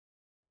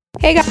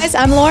Hey guys,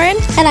 I'm Lauren.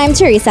 And I'm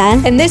Teresa.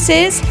 And this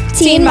is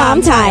Teen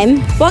Mom Time.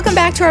 Welcome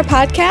back to our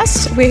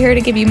podcast. We're here to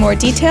give you more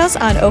details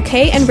on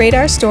OK and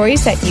Radar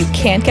stories that you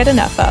can't get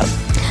enough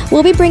of.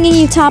 We'll be bringing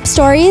you top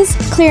stories,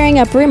 clearing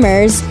up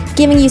rumors,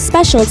 giving you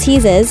special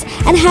teases,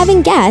 and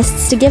having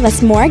guests to give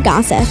us more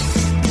gossip.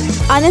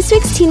 On this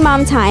week's Teen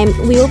Mom Time,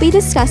 we will be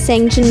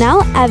discussing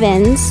Jenelle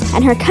Evans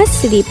and her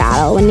custody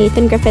battle with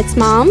Nathan Griffith's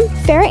mom,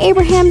 Farrah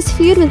Abraham's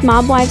feud with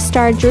Mob Wives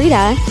star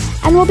Drita,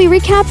 and we'll be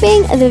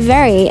recapping the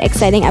very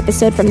exciting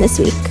episode from this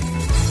week.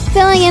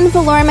 Filling in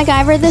for Lauren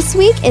MacGyver this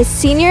week is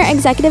Senior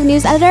Executive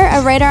News Editor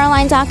of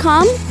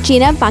RadarOnline.com,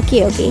 Gina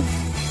Bakioki.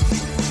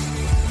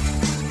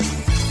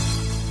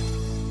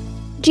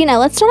 Gina,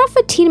 let's start off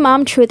with Teen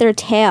Mom Truth or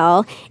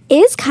Tale.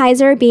 Is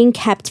Kaiser being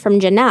kept from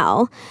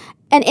Jenelle?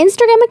 An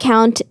Instagram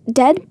account,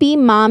 Deadbeat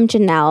Mom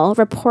Jenelle,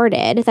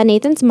 reported that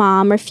Nathan's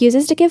mom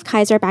refuses to give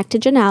Kaiser back to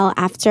Jenelle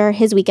after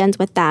his weekends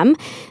with them.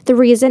 The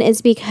reason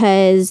is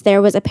because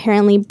there was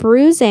apparently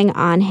bruising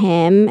on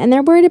him, and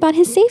they're worried about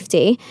his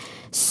safety.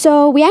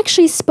 So we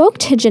actually spoke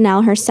to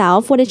Jenelle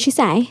herself. What did she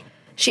say?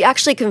 She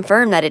actually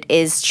confirmed that it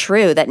is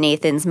true that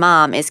Nathan's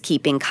mom is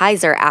keeping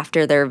Kaiser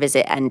after their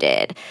visit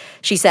ended.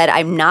 She said,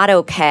 "I'm not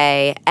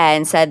okay,"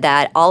 and said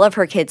that all of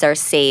her kids are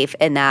safe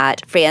and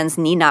that fans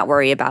need not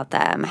worry about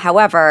them.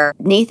 However,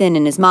 Nathan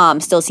and his mom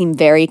still seem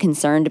very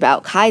concerned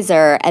about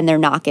Kaiser, and they're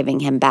not giving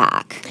him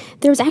back.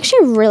 There was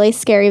actually a really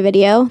scary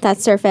video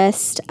that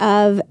surfaced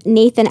of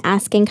Nathan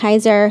asking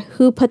Kaiser,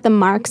 "Who put the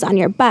marks on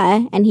your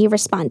butt?" And he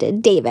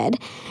responded, "David."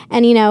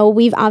 And, you know,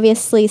 we've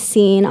obviously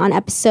seen on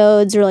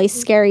episodes really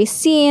scary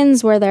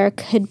scenes where there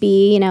could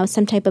be, you know,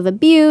 some type of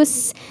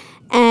abuse.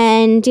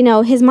 And, you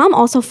know, his mom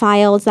also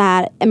filed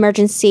that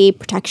emergency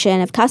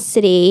protection of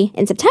custody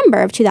in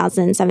September of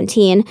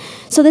 2017.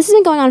 So this has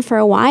been going on for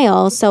a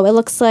while. So it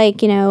looks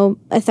like, you know,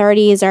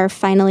 authorities are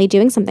finally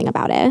doing something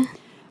about it.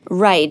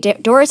 Right.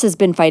 Doris has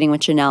been fighting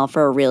with Jenelle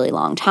for a really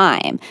long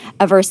time,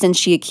 ever since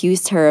she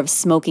accused her of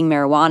smoking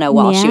marijuana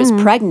while she was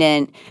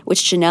pregnant,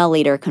 which Jenelle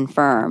later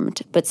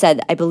confirmed, but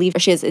said, I believe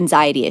she has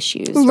anxiety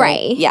issues.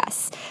 Right?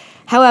 Yes.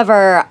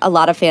 However, a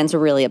lot of fans were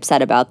really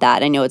upset about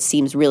that. I know it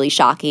seems really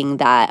shocking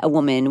that a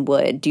woman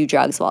would do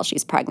drugs while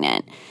she's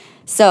pregnant.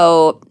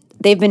 So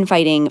they've been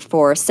fighting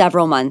for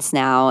several months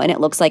now, and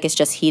it looks like it's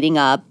just heating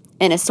up.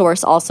 And a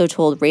source also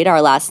told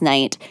Radar last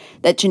night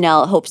that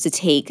Jenelle hopes to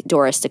take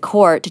Doris to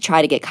court to try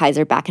to get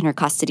Kaiser back in her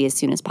custody as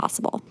soon as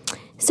possible.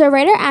 So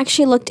Radar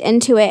actually looked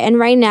into it, and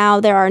right now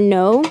there are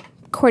no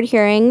court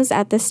hearings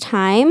at this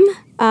time.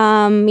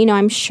 You know,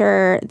 I'm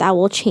sure that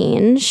will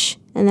change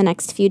in the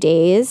next few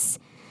days.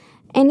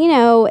 And, you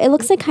know, it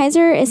looks like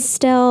Kaiser is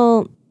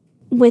still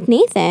with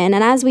Nathan.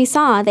 And as we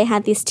saw, they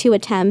had these two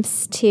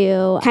attempts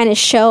to kind of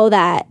show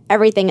that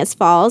everything is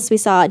false. We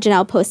saw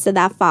Jenelle posted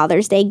that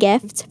Father's Day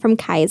gift from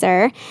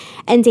Kaiser.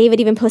 And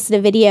David even posted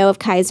a video of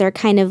Kaiser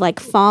kind of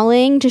like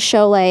falling to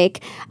show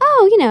like,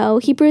 oh, you know,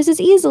 he bruises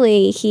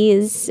easily.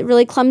 He's a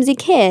really clumsy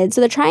kid. So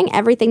they're trying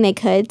everything they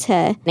could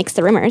to nix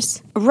the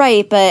rumors.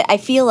 Right, but I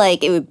feel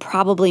like it would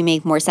probably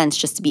make more sense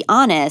just to be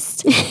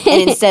honest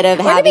and instead of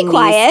having to be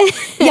quiet.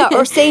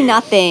 Or say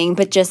nothing,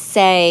 but just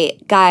say,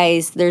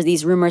 guys, there's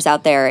these rumors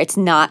out there. It's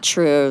not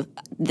true.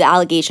 The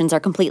allegations are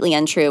completely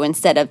untrue,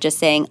 instead of just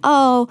saying,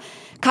 oh,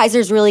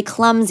 Kaiser's really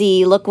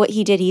clumsy. Look what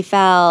he did. He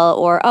fell.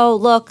 Or, oh,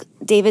 look,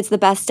 David's the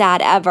best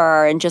dad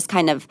ever. And just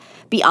kind of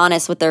be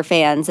honest with their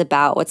fans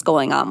about what's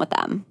going on with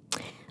them.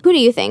 Who do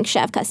you think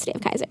should have custody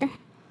of Kaiser?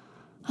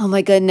 Oh,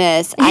 my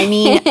goodness. I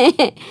mean,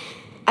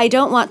 I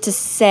don't want to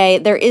say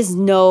there is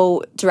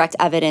no direct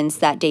evidence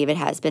that David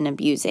has been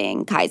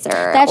abusing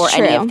Kaiser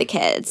any of the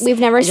kids. We've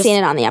never seen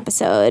it on the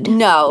episode.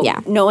 No. Yeah.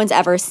 No one's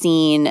ever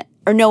seen,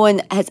 or no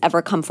one has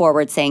ever come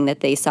forward saying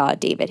that they saw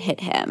David hit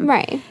him.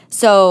 Right.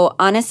 So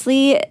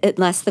honestly,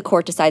 unless the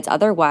court decides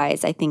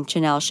otherwise, I think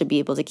Jenelle should be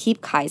able to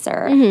keep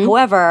Kaiser.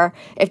 However,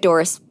 if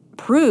Doris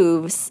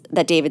proves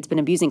that David's been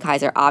abusing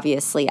Kaiser,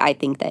 obviously I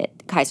think that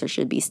Kaiser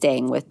should be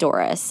staying with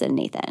Doris and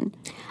Nathan.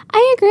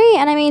 I agree.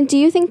 And I mean, do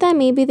you think that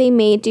maybe they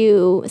may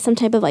do some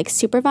type of like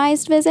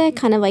supervised visit,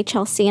 kind of like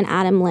Chelsea and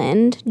Adam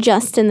Lind,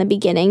 just in the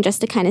beginning,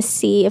 just to kind of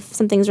see if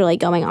something's really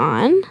going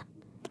on?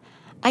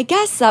 I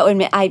guess that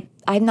would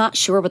I'm not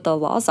sure what the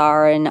laws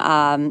are in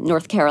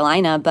North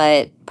Carolina,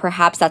 but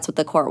perhaps that's what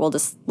the court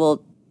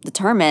will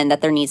determine,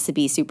 that there needs to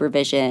be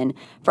supervision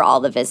for all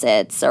the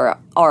visits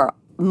or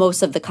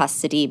most of the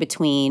custody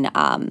between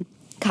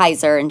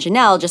Kaiser and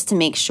Jenelle, just to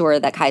make sure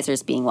that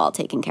Kaiser's being well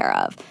taken care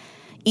of.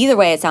 Either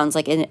way, it sounds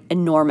like an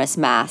enormous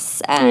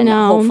mess, and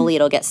hopefully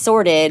it'll get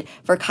sorted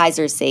for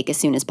Kaiser's sake as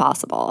soon as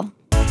possible.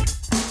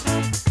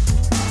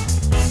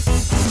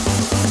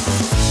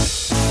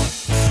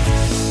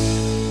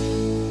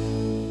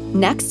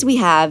 Next, we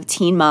have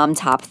Teen Mom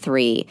Top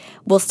 3.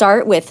 We'll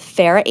start with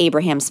Farrah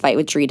Abraham's fight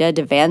with Drita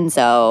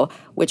D'Avanzo,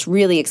 which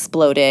really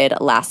exploded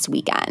last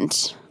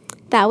weekend.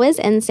 That was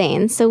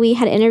insane. So we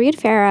had interviewed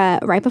Farrah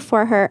right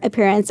before her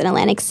appearance in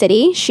Atlantic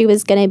City. She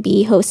was going to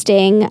be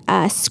hosting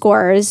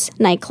Scores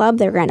nightclub,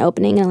 their grand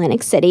opening in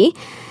Atlantic City.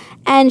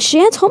 And she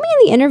had told me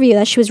in the interview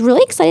that she was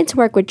really excited to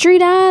work with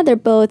Drita. They're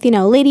both,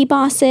 lady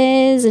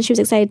bosses, and she was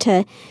excited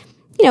to,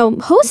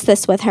 host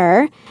this with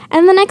her.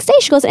 And the next day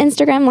she goes to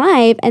Instagram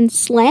Live and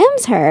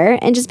slams her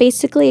and just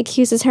basically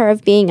accuses her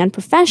of being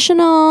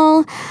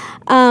unprofessional.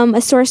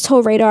 A source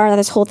told Radar that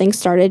this whole thing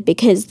started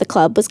because the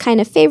club was kind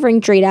of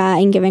favoring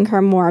Drita and giving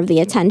her more of the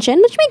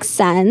attention, which makes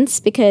sense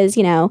because,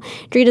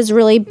 Drita's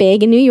really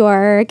big in New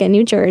York and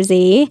New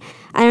Jersey.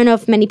 I don't know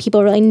if many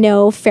people really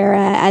know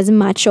Farrah as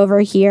much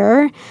over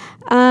here.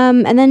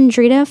 And then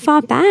Drita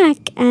fought back,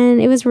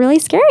 and it was really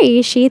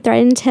scary. She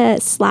threatened to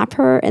slap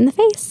her in the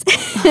face.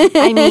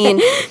 I mean,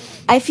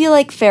 I feel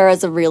like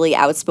Farrah's a really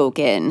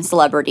outspoken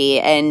celebrity,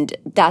 and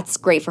that's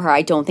great for her.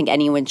 I don't think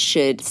anyone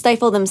should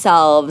stifle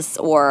themselves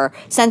or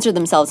censor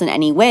themselves in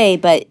any way,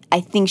 but I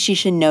think she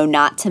should know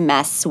not to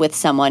mess with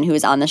someone who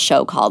is on the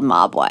show called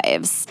Mob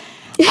Wives.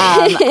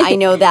 I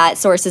know that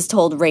sources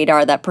told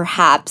Radar that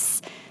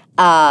perhaps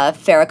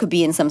Farrah could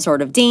be in some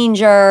sort of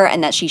danger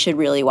and that she should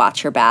really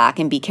watch her back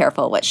and be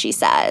careful what she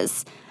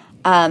says.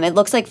 It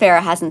looks like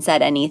Farrah hasn't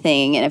said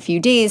anything in a few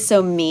days,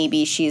 so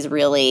maybe she's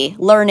really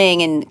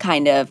learning and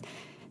kind of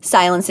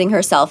silencing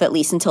herself, at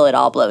least until it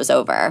all blows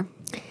over.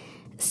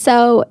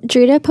 So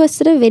Drita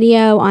posted a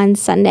video on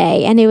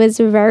Sunday, and it was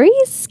very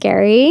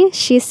scary.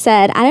 She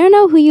said, "I don't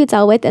know who you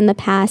dealt with in the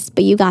past,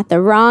 but you got the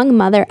wrong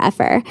mother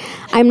effer.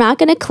 I'm not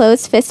going to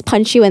close fist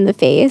punch you in the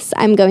face.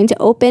 I'm going to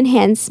open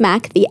hand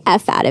smack the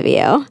F out of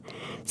you."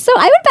 So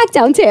I would back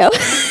down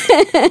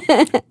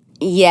too.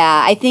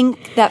 Yeah, I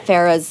think that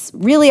Farrah's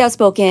really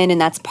outspoken,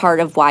 and that's part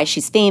of why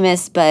she's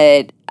famous,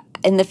 but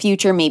in the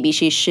future, maybe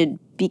she should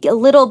be a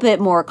little bit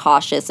more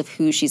cautious of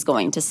who she's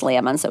going to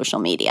slam on social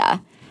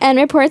media. And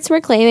reports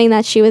were claiming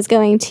that she was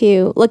going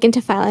to look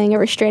into filing a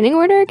restraining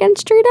order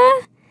against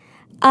Drita.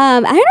 I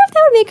don't know if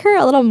that would make her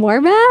a little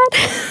more mad.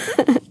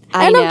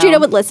 I don't know if Drita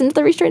would listen to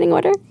the restraining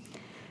order.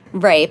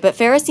 Right, but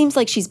Farrah seems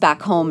like she's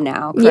back home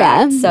now, correct?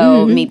 Yeah.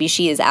 So maybe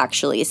she is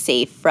actually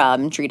safe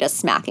from Drita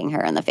smacking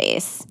her in the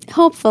face.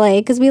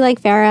 Hopefully, because we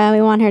like Farrah.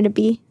 We want her to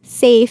be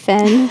safe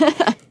and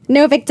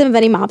no victim of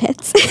any mob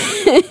hits.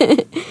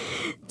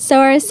 So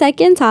our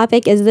second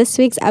topic is this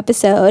week's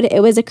episode.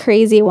 It was a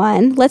crazy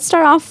one. Let's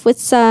start off with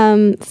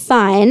some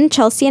fun.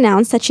 Chelsea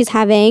announced that she's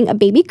having a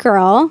baby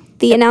girl.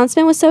 The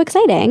announcement was so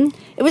exciting.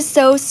 It was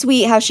so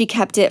sweet how she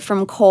kept it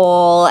from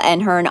Cole,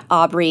 and her and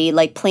Aubrey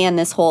planned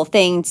this whole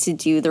thing to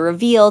do the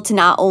reveal to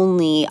not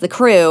only the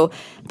crew,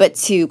 but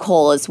to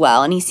Cole as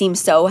well. And he seemed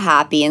so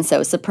happy and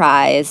so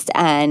surprised.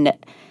 And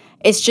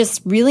it's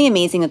just really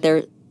amazing that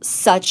they're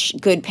such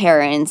good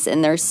parents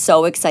and they're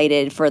so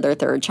excited for their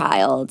third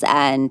child.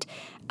 And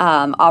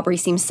Aubrey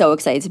seems so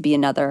excited to be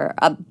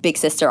a big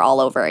sister all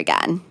over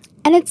again.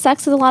 And it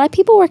sucks because a lot of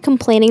people were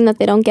complaining that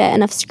they don't get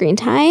enough screen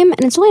time.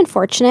 And it's really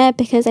unfortunate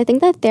because I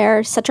think that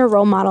they're such a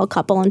role model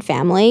couple and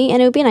family.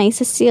 And it would be nice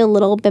to see a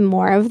little bit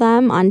more of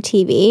them on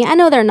TV. I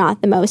know they're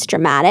not the most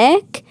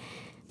dramatic,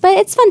 but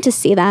it's fun to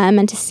see them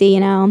and to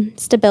see,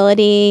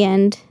 stability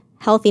and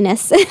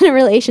healthiness in a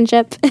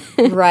relationship.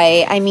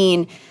 Right. I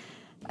mean,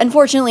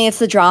 unfortunately, it's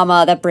the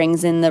drama that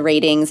brings in the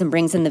ratings and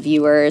brings in the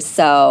viewers.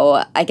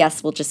 So I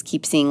guess we'll just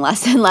keep seeing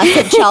less and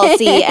less of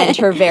Chelsea and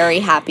her very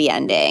happy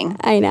ending.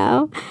 I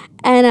know.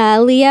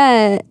 And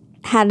Leah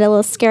had a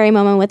little scary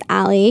moment with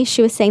Allie.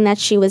 She was saying that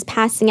she was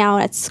passing out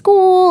at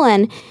school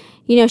and,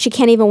 she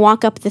can't even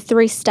walk up the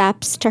 3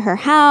 steps to her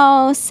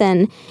house.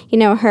 And,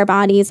 her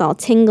body's all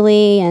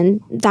tingly.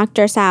 And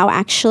Dr. Sao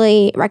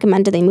actually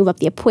recommended they move up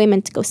the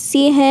appointment to go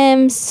see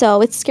him.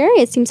 So it's scary.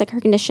 It seems like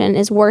her condition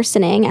is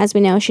worsening. As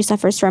we know, she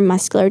suffers from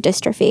muscular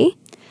dystrophy.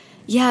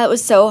 Yeah, it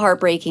was so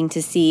heartbreaking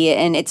to see.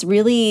 And it's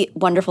really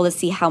wonderful to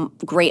see how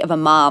great of a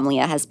mom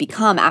Leah has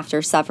become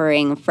after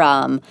suffering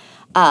from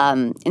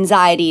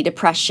anxiety,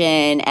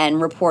 depression,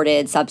 and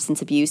reported substance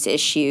abuse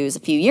issues a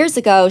few years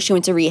ago. She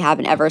went to rehab,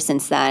 and ever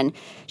since then,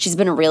 she's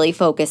been a really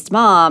focused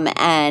mom,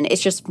 and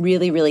it's just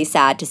really, really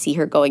sad to see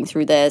her going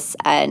through this,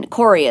 and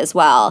Corey as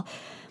well.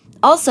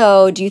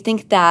 Also, do you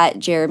think that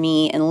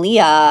Jeremy and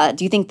Leah,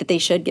 do you think that they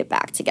should get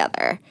back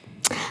together?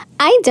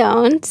 I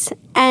don't.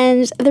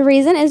 And the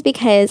reason is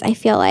because I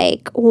feel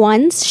like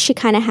once she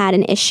kind of had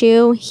an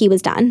issue, he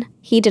was done.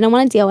 He didn't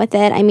want to deal with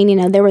it. I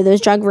mean, there were those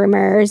drug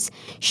rumors.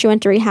 She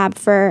went to rehab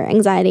for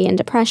anxiety and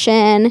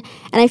depression.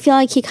 And I feel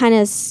like he kind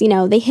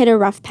of, they hit a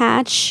rough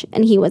patch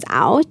and he was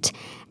out.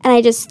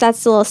 And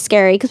that's a little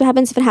scary because what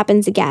happens if it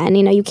happens again?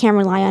 You can't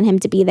rely on him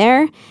to be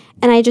there.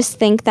 And I just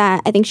think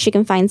she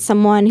can find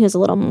someone who's a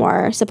little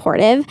more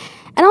supportive.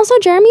 And also,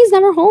 Jeremy's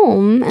never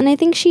home. And I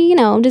think she,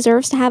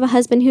 deserves to have a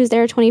husband who's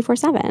there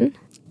 24/7.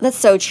 That's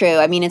so true.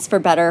 I mean, it's for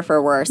better or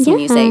for worse when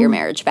you say your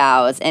marriage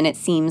vows. And it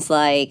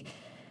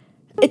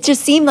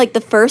just seemed like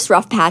the first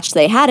rough patch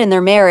they had in their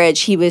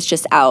marriage, he was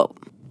just out.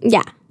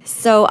 Yeah.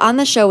 So on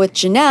the show with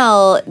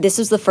Jenelle, this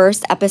was the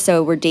first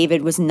episode where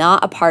David was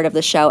not a part of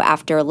the show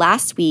after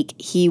last week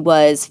he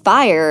was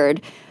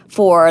fired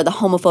for the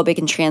homophobic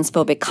and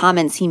transphobic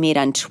comments he made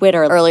on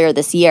Twitter earlier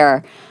this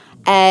year.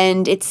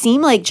 And it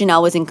seemed like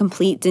Jenelle was in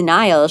complete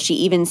denial. She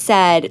even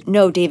said,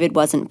 no, David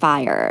wasn't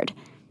fired.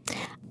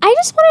 I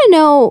just want to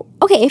know,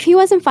 okay, if he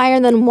wasn't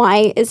fired, then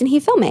why isn't he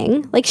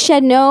filming? Like, she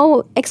had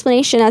no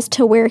explanation as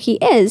to where he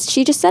is.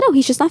 She just said, oh,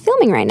 he's just not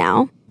filming right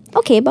now.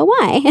 Okay, but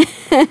why?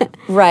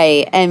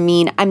 Right. I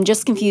mean, I'm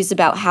just confused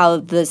about how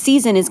the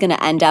season is going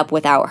to end up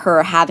without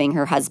her having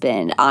her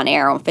husband on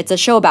air. If it's a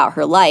show about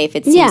her life,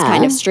 it seems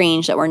kind of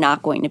strange that we're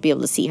not going to be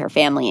able to see her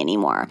family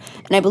anymore.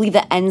 And I believe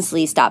that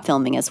Ensley stopped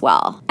filming as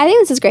well. I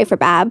think this is great for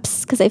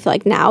Babs because I feel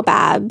like now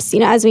Babs,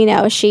 as we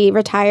know, she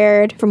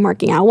retired from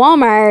working at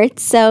Walmart.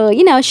 So,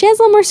 she has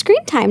a little more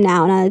screen time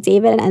now that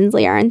David and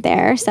Ensley aren't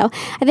there. So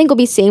I think we'll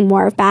be seeing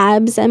more of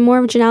Babs and more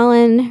of Jenelle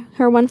and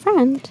her one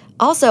friend.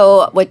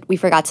 Also, what we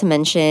forgot to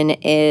mention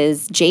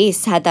is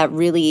Jace had that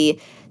really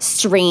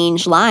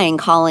strange line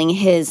calling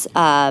his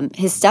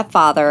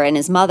stepfather and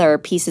his mother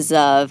pieces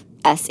of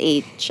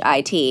shit.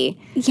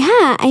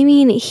 Yeah, I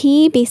mean,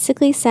 he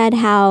basically said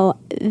how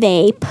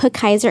they put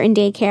Kaiser in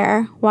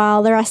daycare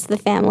while the rest of the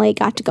family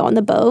got to go on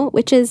the boat,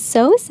 which is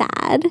so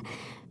sad.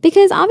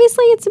 Because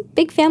obviously it's a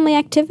big family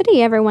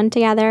activity, everyone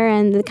together,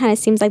 and it kind of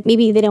seems like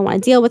maybe they don't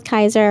want to deal with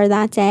Kaiser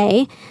that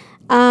day.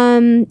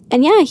 And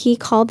yeah, he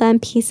called them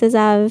pieces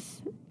of,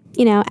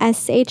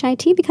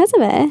 shit because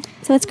of it.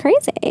 So it's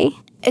crazy.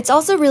 It's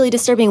also really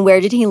disturbing. Where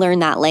did he learn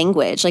that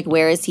language? Like,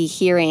 where is he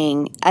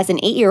hearing? As an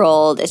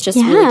 8-year-old, it's just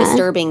really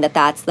disturbing that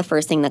that's the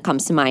first thing that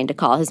comes to mind to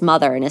call his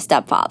mother and his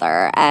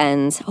stepfather.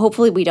 And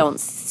hopefully we don't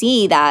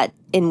see that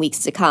in weeks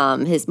to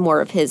come,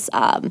 more of his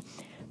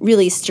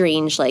really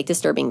strange,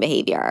 disturbing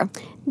behavior.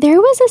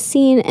 There was a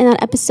scene in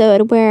that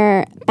episode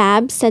where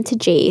Babs said to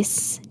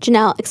Jace,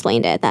 Jenelle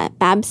explained it, that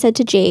Babs said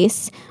to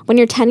Jace, when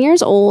you're 10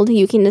 years old,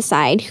 you can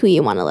decide who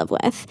you want to live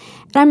with.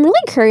 And I'm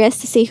really curious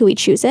to see who he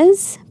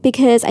chooses,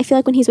 because I feel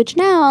like when he's with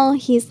Jenelle,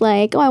 he's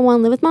like, oh, I want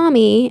to live with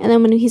mommy. And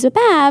then when he's with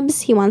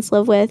Babs, he wants to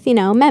live with,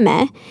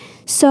 Meme.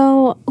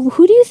 So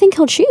who do you think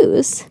he'll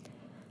choose?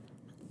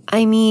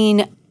 I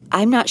mean,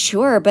 I'm not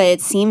sure, but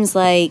it seems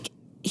like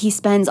he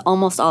spends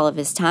almost all of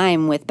his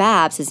time with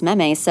Babs, his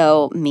meme,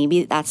 so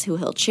maybe that's who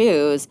he'll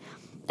choose.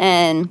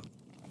 And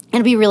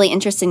it'll be really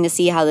interesting to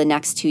see how the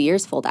next 2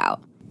 years fold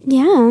out.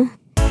 Yeah.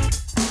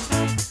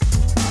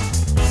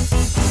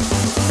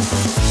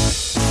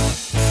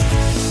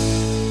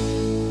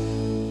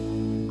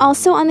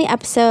 Also on the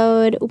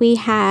episode, we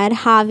had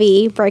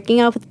Javi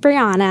breaking up with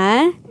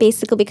Brianna,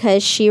 basically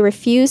because she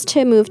refused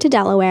to move to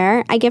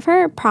Delaware. I give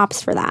her props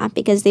for that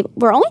because they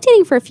were only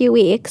dating for a few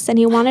weeks, and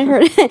he wanted her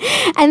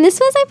to, and this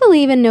was, I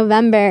believe, in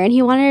November, and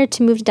he wanted her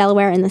to move to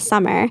Delaware in the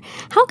summer.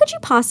 How could you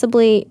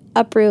possibly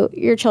uproot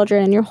your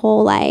children and your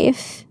whole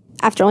life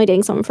after only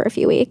dating someone for a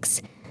few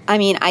weeks? I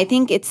mean, I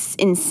think it's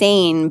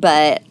insane,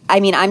 but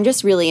I'm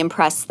just really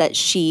impressed that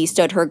she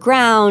stood her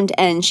ground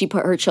and she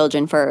put her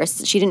children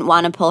first. She didn't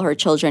want to pull her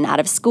children out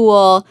of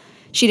school.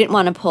 She didn't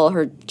want to pull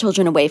her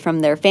children away from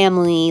their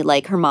family,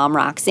 like her mom,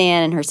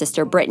 Roxanne, and her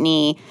sister,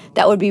 Brittany.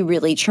 That would be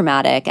really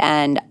traumatic,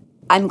 and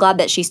I'm glad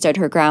that she stood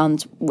her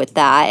ground with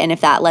that, and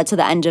if that led to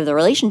the end of the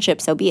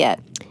relationship, so be it.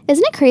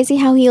 Isn't it crazy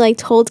how he,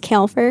 told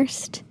Kale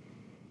first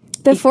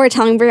before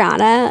telling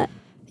Brianna?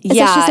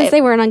 Especially since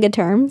they weren't on good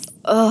terms.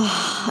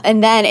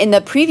 And then in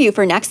the preview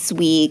for next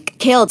week,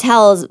 Kale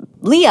tells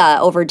Leah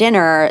over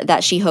dinner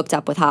that she hooked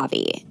up with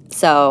Javi.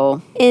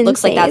 So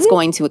looks like that's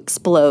going to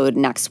explode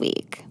next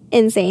week.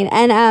 Insane.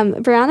 And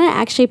Brianna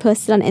actually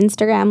posted on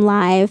Instagram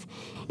Live,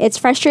 it's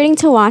frustrating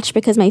to watch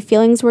because my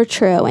feelings were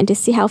true, and to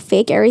see how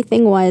fake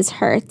everything was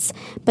hurts.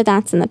 But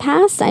that's in the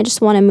past. I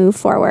just want to move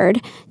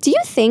forward. Do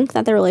you think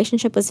that the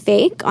relationship was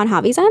fake on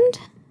Javi's end?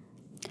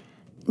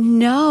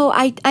 No,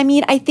 I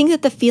think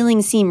that the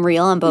feelings seem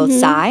real on both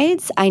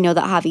sides. I know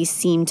that Javi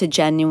seemed to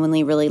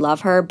genuinely really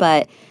love her,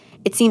 but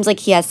it seems like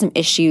he has some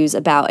issues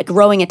about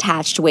growing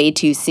attached way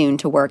too soon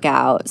to work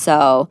out.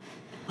 So,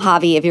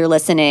 Javi, if you're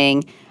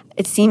listening,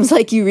 it seems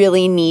like you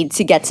really need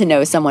to get to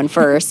know someone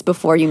first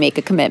before you make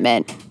a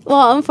commitment.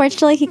 Well,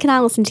 unfortunately, he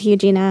cannot listen to you,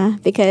 Gina,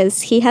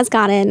 because he has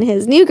gotten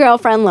his new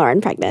girlfriend,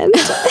 Lauren, pregnant.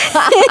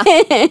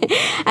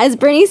 As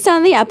Brittany saw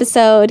in the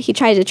episode, he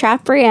tried to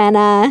trap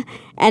Brianna,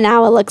 and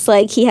now it looks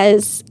like he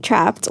has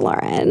trapped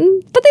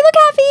Lauren. But they look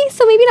happy,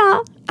 so maybe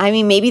not. I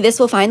mean, maybe this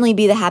will finally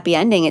be the happy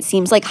ending. It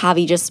seems like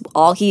Javi just,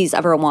 all he's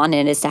ever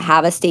wanted is to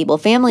have a stable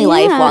family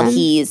life while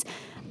he's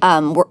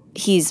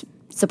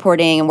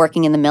supporting and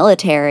working in the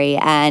military.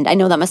 And I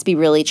know that must be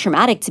really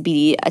traumatic to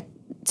be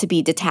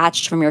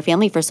detached from your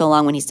family for so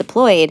long when he's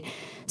deployed.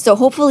 So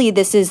hopefully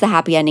this is the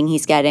happy ending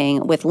he's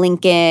getting with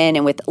Lincoln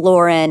and with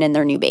Lauren and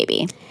their new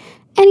baby.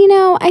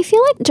 And, I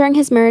feel like during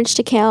his marriage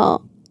to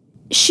Kale,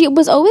 she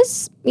was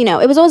always,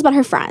 it was always about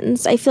her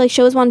friends. I feel like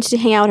she always wanted to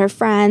hang out with her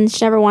friends.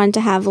 She never wanted to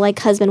have,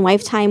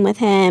 husband-wife time with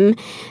him.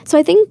 So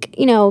I think,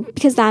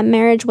 because that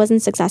marriage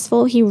wasn't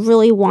successful, he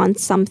really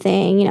wants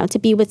something, to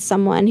be with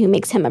someone who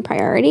makes him a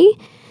priority.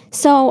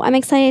 So I'm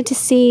excited to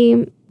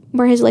see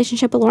where his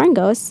relationship with Lauren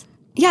goes.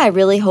 Yeah, I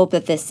really hope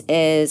that this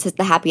is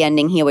the happy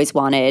ending he always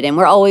wanted. And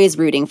we're always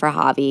rooting for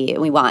Javi.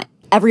 We want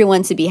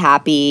everyone to be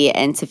happy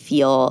and to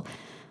feel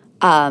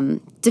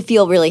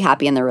really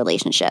happy in their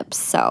relationships.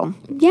 So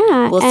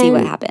yeah, we'll see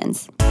what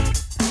happens.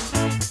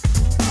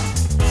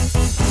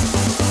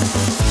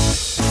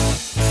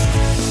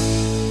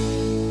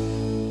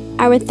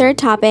 Our third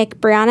topic,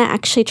 Brianna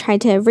actually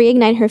tried to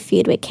reignite her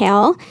feud with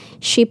Kale.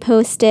 She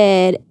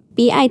posted,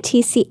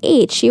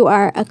 BITCH, you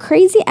are a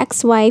crazy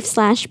ex-wife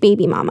 /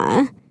 baby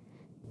mama.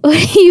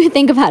 What do you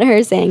think about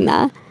her saying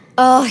that?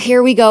 Oh,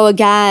 here we go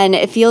again.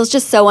 It feels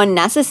just so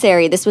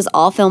unnecessary. This was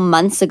all filmed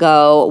months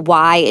ago.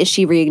 Why is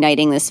she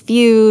reigniting this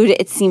feud?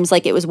 It seems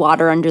like it was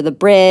water under the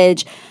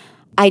bridge.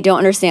 I don't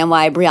understand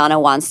why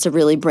Brianna wants to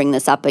really bring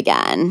this up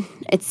again.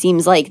 It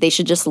seems like they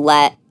should just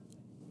let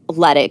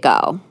it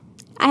go.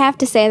 I have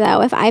to say,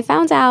 though, if I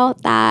found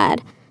out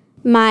that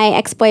my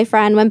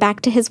ex-boyfriend went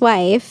back to his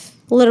wife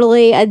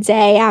literally a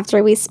day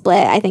after we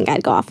split, I think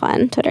I'd go off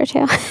on Twitter,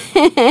 too.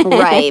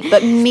 Right,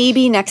 but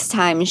maybe next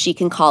time she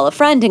can call a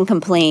friend and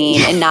complain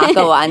and not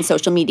go on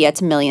social media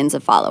to millions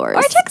of followers.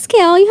 Or text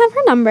Kale, you have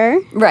her number.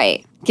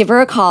 Right. Give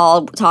her a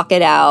call, talk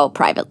it out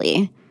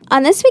privately.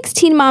 On this week's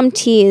Teen Mom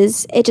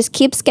Tease, it just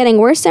keeps getting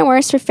worse and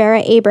worse for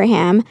Farrah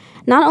Abraham.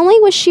 Not only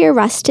was she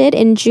arrested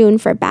in June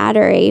for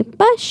battery,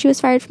 but she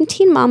was fired from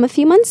Teen Mom a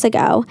few months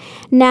ago.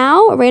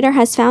 Now, Radar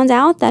has found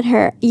out that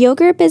her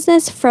yogurt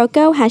business,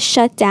 Froco, has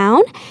shut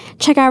down.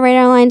 Check out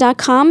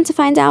RadarOnline.com to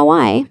find out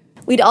why.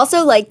 We'd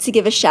also like to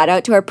give a shout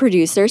out to our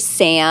producer,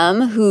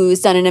 Sam,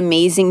 who's done an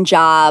amazing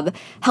job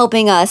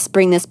helping us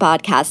bring this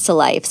podcast to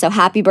life. So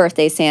happy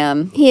birthday,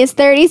 Sam. He is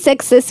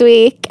 36 this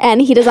week,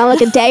 and he does not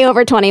look a day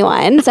over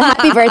 21. So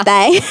happy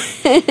birthday.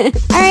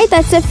 All right,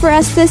 that's it for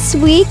us this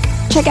week.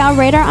 Check out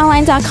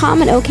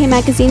RadarOnline.com and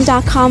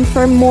OKMagazine.com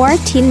for more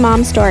Teen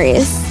Mom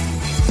stories.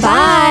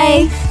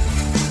 Bye.